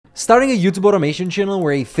Starting a YouTube automation channel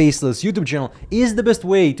or a faceless YouTube channel is the best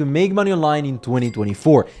way to make money online in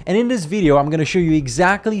 2024. And in this video, I'm going to show you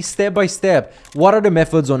exactly step by step what are the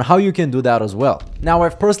methods on how you can do that as well. Now,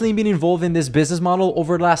 I've personally been involved in this business model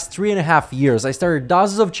over the last 3.5 years. I started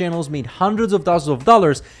dozens of channels, made hundreds of thousands of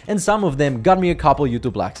dollars, and some of them got me a couple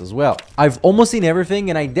YouTube likes as well. I've almost seen everything,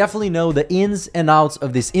 and I definitely know the ins and outs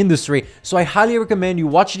of this industry, so I highly recommend you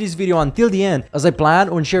watch this video until the end, as I plan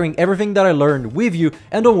on sharing everything that I learned with you.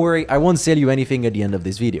 And don't worry, I won't sell you anything at the end of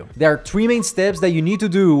this video. There are 3 main steps that you need to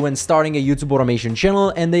do when starting a YouTube automation channel,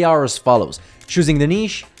 and they are as follows: choosing the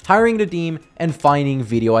niche, hiring the team, and finding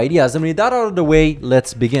video ideas. And with that out of the way,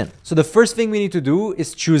 let's begin. So the first thing we need to do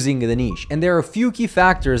is choosing the niche. And there are a few key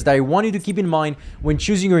factors that I want you to keep in mind when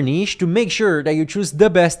choosing your niche to make sure that you choose the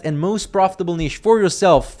best and most profitable niche for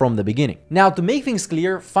yourself from the beginning. Now, to make things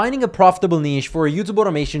clear, finding a profitable niche for a YouTube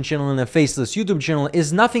automation channel and a faceless YouTube channel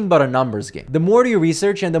is nothing but a numbers game. The more you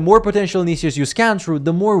research and the more potential niches you scan through,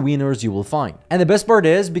 the more winners you will find. And the best part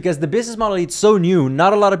is, because the business model is so new,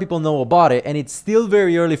 not a lot of people know about it, and it's still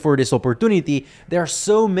very early for this opportunity, there are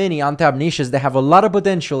so many untapped niches that have a lot of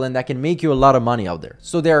potential and that can make you a lot of money out there.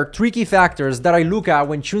 So there are 3 key factors that I look at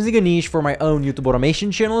when choosing a niche for my own YouTube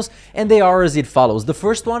automation channels, and they are as it follows. The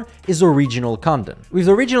first one is original content. With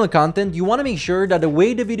original content, you want to make sure that the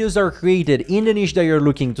way the videos are created in the niche that you're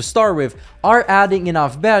looking to start with are adding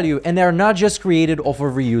enough value, and they are not just created off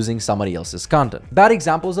of reusing somebody else's content. Bad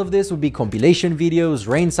examples of this would be compilation videos,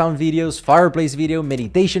 rain sound videos, fireplace video,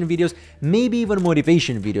 meditation videos, maybe even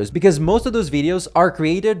motivation videos, because most of those videos are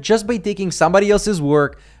created just by taking somebody else's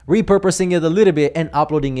work, repurposing it a little bit, and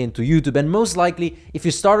uploading it to YouTube. And most likely, if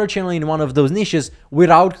you start a channel in one of those niches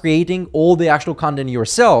without creating all the actual content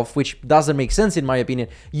yourself, which doesn't make sense in my opinion,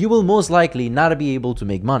 you will most likely not be able to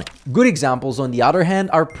make money. Good examples, on the other hand,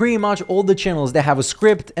 are pretty much all the channels that have a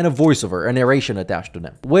script and a voiceover, a narration attached to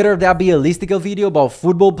them. Whether that be a listicle video about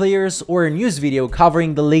football players or a news video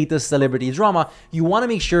covering the latest celebrity drama, you want to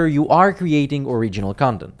make sure you are creating original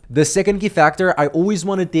content. The second key factor I always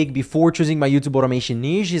want to take before choosing my YouTube automation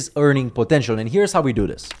niche is earning potential, and here's how we do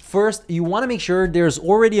this. First, you want to make sure there's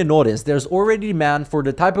already an audience, there's already demand for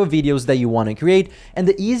the type of videos that you want to create, and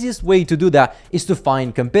the easiest way to do that is to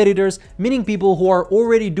find competitors, meaning people who are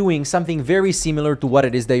already doing something very similar to what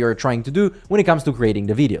it is that you're trying to do when it comes to creating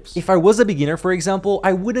the videos. If I was a beginner, for example,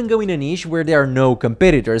 I wouldn't go in a niche where there are no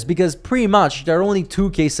competitors, because pretty much there are only 2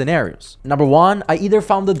 case scenarios. Number 1, I either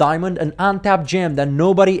found the diamond, an untapped gem that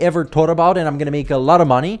nobody ever thought about and I'm gonna make a lot of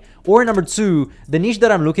money, or number 2, the niche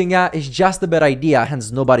that I'm looking at is just a bad idea,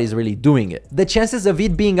 hence nobody's really doing it. The chances of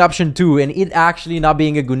it being option 2 and it actually not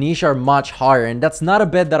being a good niche are much higher, and that's not a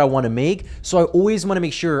bet that I want to make. So I always want to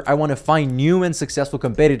make sure I want to find new and successful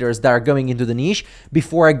competitors that are going into the niche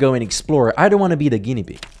before I go and explore. I don't want to be the guinea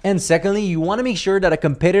pig. And secondly, you want to make sure that the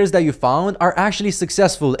competitors that you found are actually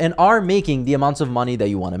successful and are making the amounts of money that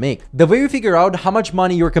you want to make. The way you figure out how much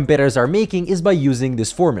money your competitors are making is by using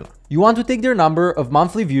this formula. You want to take their number of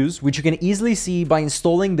monthly views, which you can easily see by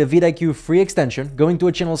installing the vidIQ free extension, going to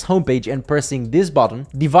a channel's homepage and pressing this button,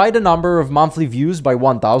 divide the number of monthly views by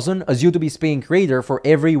 1000, as YouTube is paying creator for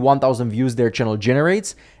every 1000 views their channel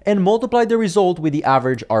generates, and multiply the result with the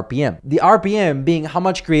average RPM. The RPM being how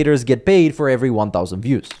much creators get paid for every 1000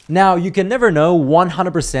 views. Now, you can never know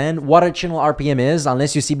 100% what a channel RPM is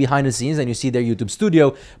unless you see behind the scenes and you see their YouTube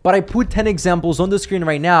studio, but I put 10 examples on the screen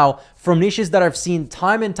right now from niches that I've seen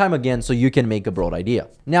time and time again, so you can make a broad idea.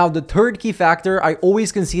 Now, the third key factor I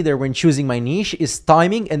always consider when choosing my niche is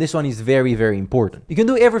timing, and this one is very, very important. You can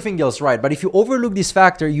do everything else right, but if you overlook this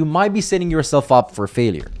factor, you might be setting yourself up for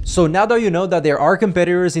failure. So now that you know that there are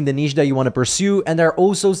competitors in the niche that you want to pursue and are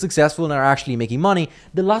also successful and are actually making money,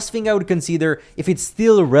 the last thing I would consider if it's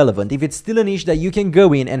still relevant, if it's still a niche that you can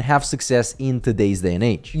go in and have success in today's day and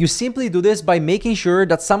age. You simply do this by making sure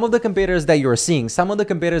that some of the competitors that you're seeing, some of the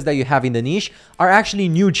competitors that you have in the niche are actually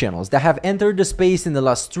new channels that have entered the space in the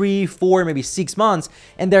last 3, 4, maybe 6 months,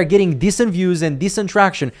 and they're getting decent views and decent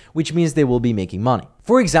traction, which means they will be making money.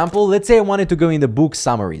 For example, let's say I wanted to go in the book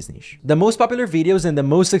summaries niche. The most popular videos and the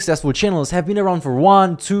most successful channels have been around for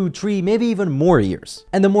 1, 2, 3, maybe even more years.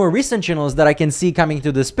 And the more recent channels that I can see coming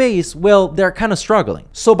to the space, well, they're kind of struggling.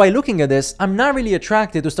 So by looking at this, I'm not really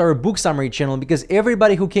attracted to start a book summary channel, because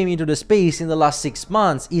everybody who came into the space in the last 6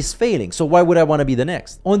 months is failing. So why would I want to be the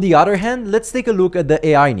next? On the other hand, let's take a look at the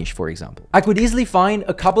AI niche, for example. I could easily find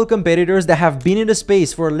a couple competitors that have been in the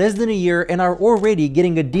space for less than a year and are already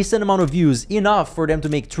getting a decent amount of views, enough for them them to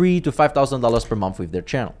make $3,000 to $5,000 per month with their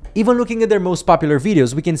channel. Even looking at their most popular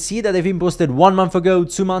videos, we can see that they've been posted 1 month ago,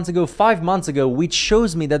 2 months ago, 5 months ago, which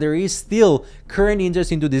shows me that there is still current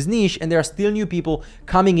interest into this niche and there are still new people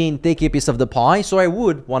coming in, taking a piece of the pie, so I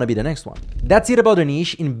would want to be the next one. That's it about the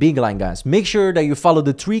niche in big line, guys. Make sure that you follow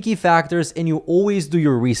the 3 key factors and you always do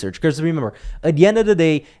your research, because remember, at the end of the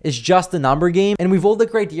day, it's just a number game, and with all the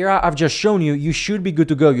criteria I've just shown you, you should be good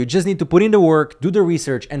to go. You just need to put in the work, do the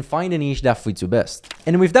research, and find a niche that fits you best.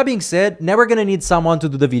 And with that being said, now we're gonna need someone to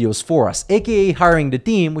do the videos for us, aka hiring the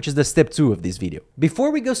team, which is the step 2 of this video.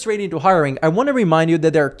 Before we go straight into hiring, I want to remind you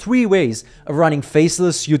that there are 3 ways of running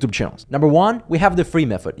faceless YouTube channels. Number 1, we have the free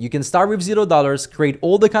method. You can start with $0, create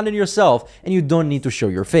all the content yourself, and you don't need to show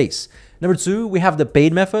your face. Number 2, we have the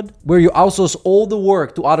paid method, where you outsource all the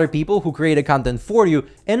work to other people who create the content for you.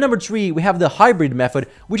 And number 3, we have the hybrid method,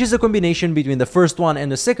 which is a combination between the first one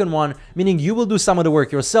and the second one, meaning you will do some of the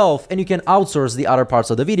work yourself and you can outsource the other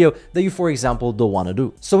parts of the video that you, for example, don't want to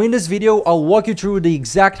do. So in this video, I'll walk you through the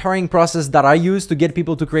exact hiring process that I use to get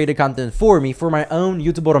people to create the content for me for my own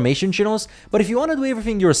YouTube automation channels. But if you want to do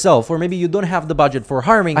everything yourself, or maybe you don't have the budget for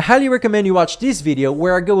hiring, I highly recommend you watch this video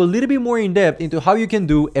where I go a little bit more in depth into how you can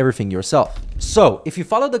do everything yourself. So, if you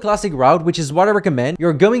follow the classic route, which is what I recommend,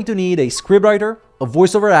 you're going to need a scriptwriter, a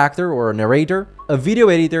voiceover actor or a narrator, a video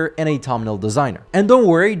editor, and a thumbnail designer. And don't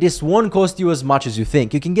worry, this won't cost you as much as you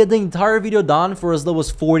think. You can get the entire video done for as low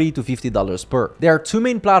as $40 to $50 per. There are 2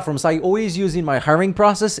 main platforms I always use in my hiring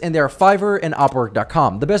process, and they are Fiverr and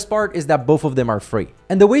Upwork.com. The best part is that both of them are free.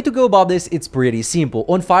 And the way to go about this, it's pretty simple.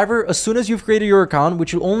 On Fiverr, as soon as you've created your account,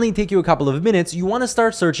 which will only take you a couple of minutes, you want to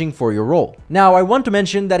start searching for your role. Now, I want to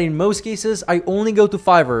mention that in most cases, I only go to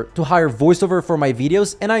Fiverr to hire voiceover for my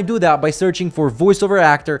videos, and I do that by searching for voiceover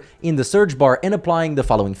actor in the search bar and applying the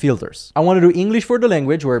following filters. I want to do English for the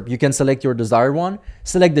language, where you can select your desired one,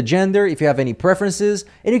 select the gender if you have any preferences,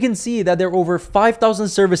 and you can see that there are over 5,000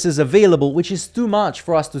 services available, which is too much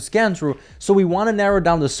for us to scan through, so we want to narrow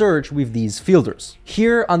down the search with these filters.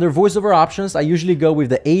 Here, under voiceover options, I usually go with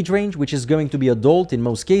the age range, which is going to be adult in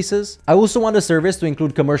most cases. I also want the service to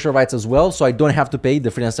include commercial rights as well, so I don't have to pay the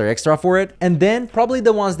freelancer extra for it. And then, probably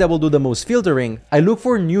the ones that will do the most filtering, I look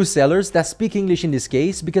for new sellers that speak English in this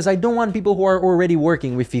case, because I don't want people who are already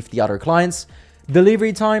working with 50 other clients.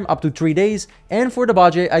 Delivery time up to 3 days, and for the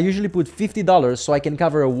budget, I usually put $50 so I can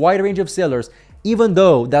cover a wide range of sellers, even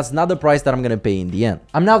though that's not the price that I'm gonna pay in the end.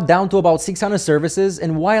 I'm now down to about 600 services,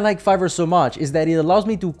 and why I like Fiverr so much is that it allows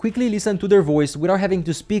me to quickly listen to their voice without having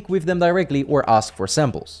to speak with them directly or ask for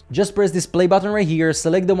samples. Just press this play button right here,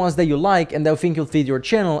 select the ones that you like and that you think will fit your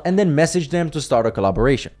channel, and then message them to start a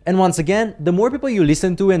collaboration. And once again, the more people you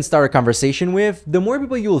listen to and start a conversation with, the more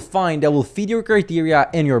people you will find that will fit your criteria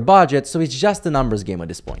and your budget, so it's just a numbers game at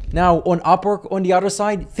this point. Now, on Upwork, on the other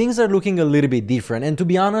side, things are looking a little bit different, and to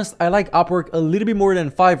be honest, I like Upwork a little bit more than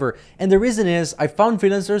Fiverr, and the reason is I found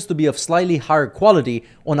freelancers to be of slightly higher quality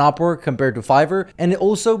on Upwork compared to Fiverr, and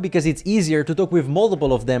also because it's easier to talk with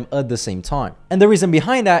multiple of them at the same time. And the reason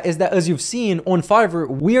behind that is that, as you've seen on Fiverr,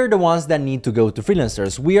 we are the ones that need to go to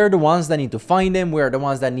freelancers. We are the ones that need to find them. We are the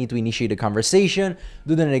ones that need to initiate a conversation,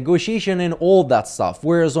 do the negotiation, and all that stuff.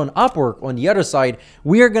 Whereas on Upwork, on the other side,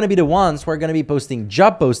 we are going to be the ones who are going to be posting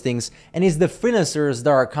job postings, and it's the freelancers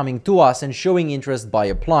that are coming to us and showing interest by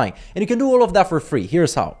applying. And you can do all of that for free.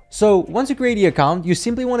 Here's how. So once you create the account, you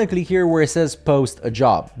simply want to click here where it says post a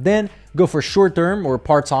job. Then go for short term or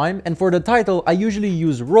part-time, and for the title, I usually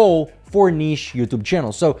use role for niche YouTube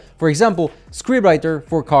channel. So for example, scriptwriter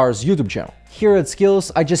for cars YouTube channel. Here at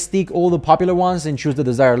skills, I just stick all the popular ones and choose the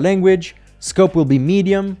desired language. Scope will be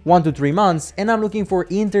medium, 1 to 3 months, and I'm looking for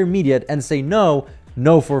intermediate and say no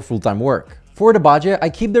for full-time work. For the budget, I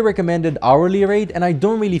keep the recommended hourly rate, and I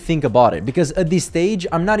don't really think about it because at this stage,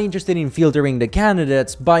 I'm not interested in filtering the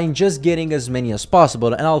candidates, but in just getting as many as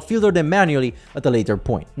possible, and I'll filter them manually at a later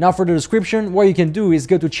point. Now for the description, what you can do is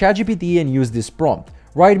go to ChatGPT and use this prompt.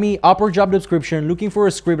 Write me Upwork job description looking for a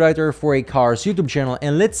scriptwriter for a cars YouTube channel,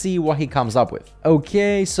 and let's see what he comes up with.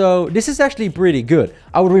 Okay, so this is actually pretty good.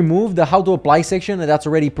 I would remove the how to apply section, and that's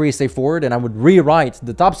already pretty straightforward, and I would rewrite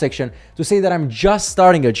the top section to say that I'm just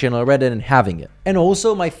starting a channel rather than having it. And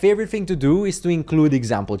also, my favorite thing to do is to include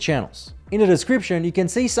example channels. In the description, you can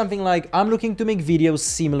say something like, I'm looking to make videos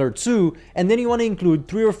similar to, and then you want to include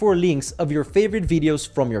 3 or 4 links of your favorite videos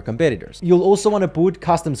from your competitors. You'll also want to put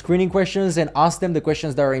custom screening questions and ask them the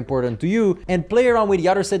questions that are important to you, and play around with the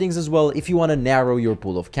other settings as well if you want to narrow your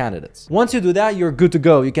pool of candidates. Once you do that, you're good to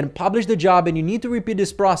go. You can publish the job, and you need to repeat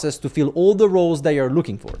this process to fill all the roles that you're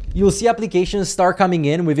looking for. You'll see applications start coming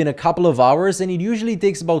in within a couple of hours, and it usually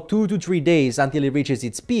takes about 2 to 3 days until it reaches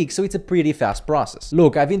its peak, so it's a pretty fast process.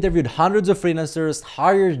 Look, I've interviewed hundreds hundreds of freelancers,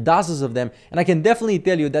 hired dozens of them, and I can definitely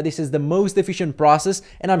tell you that this is the most efficient process,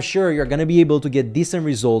 and I'm sure you're gonna be able to get decent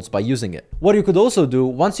results by using it. What you could also do,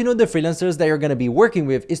 once you know the freelancers that you're gonna be working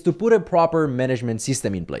with, is to put a proper management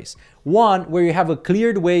system in place. One where you have a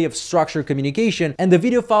cleared way of structured communication, and the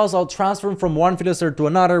video files are transferred from one freelancer to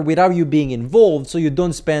another without you being involved, so you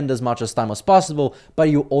don't spend as much as time as possible, but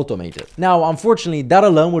you automate it. Now, unfortunately, that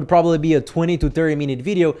alone would probably be a 20 to 30 minute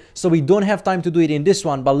video, so we don't have time to do it in this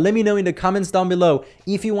one, but let me know in the comments down below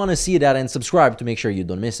if you want to see that, and subscribe to make sure you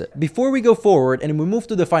don't miss it. Before we go forward and we move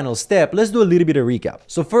to the final step, let's do a little bit of recap.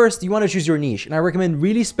 So first, you want to choose your niche, and I recommend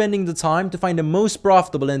really spending the time to find the most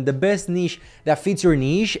profitable and the best niche that fits your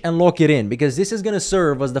niche and lock it in, because this is going to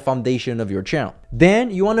serve as the foundation of your channel.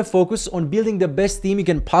 Then you want to focus on building the best team you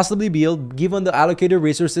can possibly build given the allocated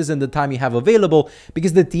resources and the time you have available,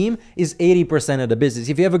 because the team is 80% of the business.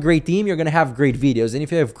 If you have a great team, you're going to have great videos, and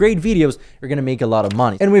if you have great videos, you're going to make a lot of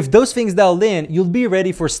money. And with those things dialed in, you'll be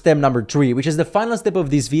ready for step number 3, which is the final step of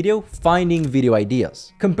this video: finding video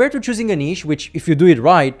ideas. Compared to choosing a niche, which if you do it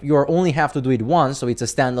right, you only have to do it once, so it's a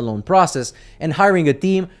standalone process, and hiring a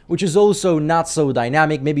team, which is also not so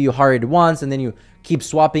dynamic. Maybe you hire it once and then you keep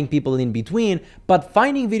swapping people in between, but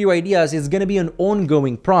finding video ideas is going to be an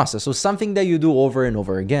ongoing process, so something that you do over and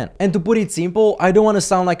over again. And to put it simple, I don't want to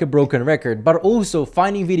sound like a broken record, but also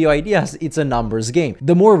finding video ideas, it's a numbers game.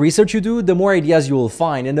 The more research you do, the more ideas you will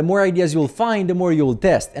find, and the more ideas you'll find, the more you'll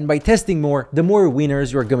test, and by testing more, the more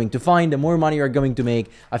winners you're going to find, the more money you're going to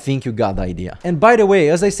make. I think you got the idea. And by the way,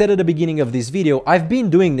 as I said at the beginning of this video, I've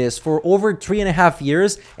been doing this for over 3.5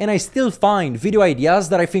 years, and I still find video ideas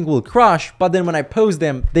that I think will crush, but then when I post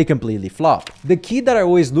them, they completely flop. The key that I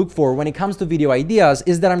always look for when it comes to video ideas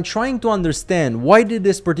is that I'm trying to understand why did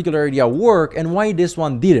this particular idea work and why this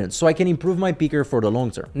one didn't, so I can improve my picker for the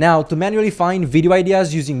long term. Now, to manually find video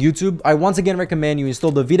ideas using YouTube, I once again recommend you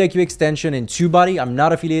install the VidIQ extension and TubeBuddy. I'm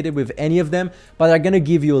not affiliated with any of them, but they're gonna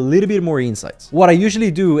give you a little bit more insights. What I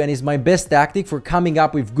usually do, and is my best tactic for coming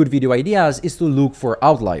up with good video ideas, is to look for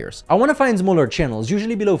outliers. I want to find smaller channels,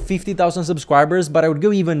 usually below 50,000 subscribers, but I would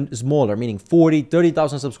go even smaller, meaning 40,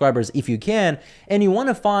 30,000 subscribers if you can, and you want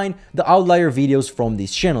to find the outlier videos from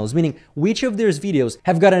these channels, meaning which of their videos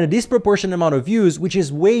have gotten a disproportionate amount of views, which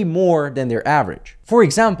is way more than their average. For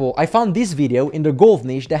example, I found this video in the golf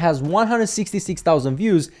niche that has 166,000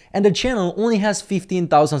 views, and the channel only has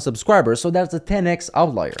 15,000 subscribers, so that's a 10x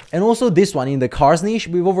outlier. And also this one in the cars niche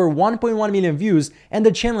with over 1.1 million views, and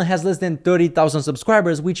the channel has less than 30,000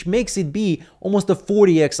 subscribers, which makes it be almost a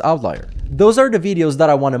 40x outlier. Those are the videos that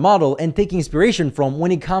I want to model and take inspiration from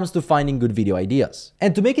when it comes to finding good video ideas.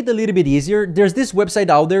 And to make it a little bit easier, there's this website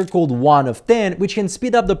out there called 1 of 10, which can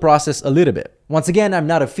speed up the process a little bit. Once again, I'm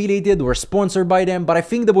not affiliated or sponsored by them, but I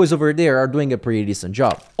think the boys over there are doing a pretty decent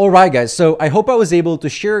job. Alright guys, so I hope I was able to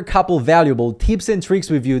share a couple valuable tips and tricks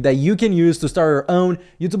with you that you can use to start your own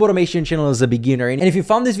YouTube automation channel as a beginner. And if you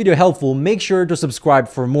found this video helpful, make sure to subscribe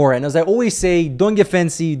for more. And as I always say, don't get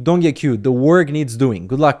fancy, don't get cute. The work needs doing.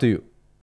 Good luck to you.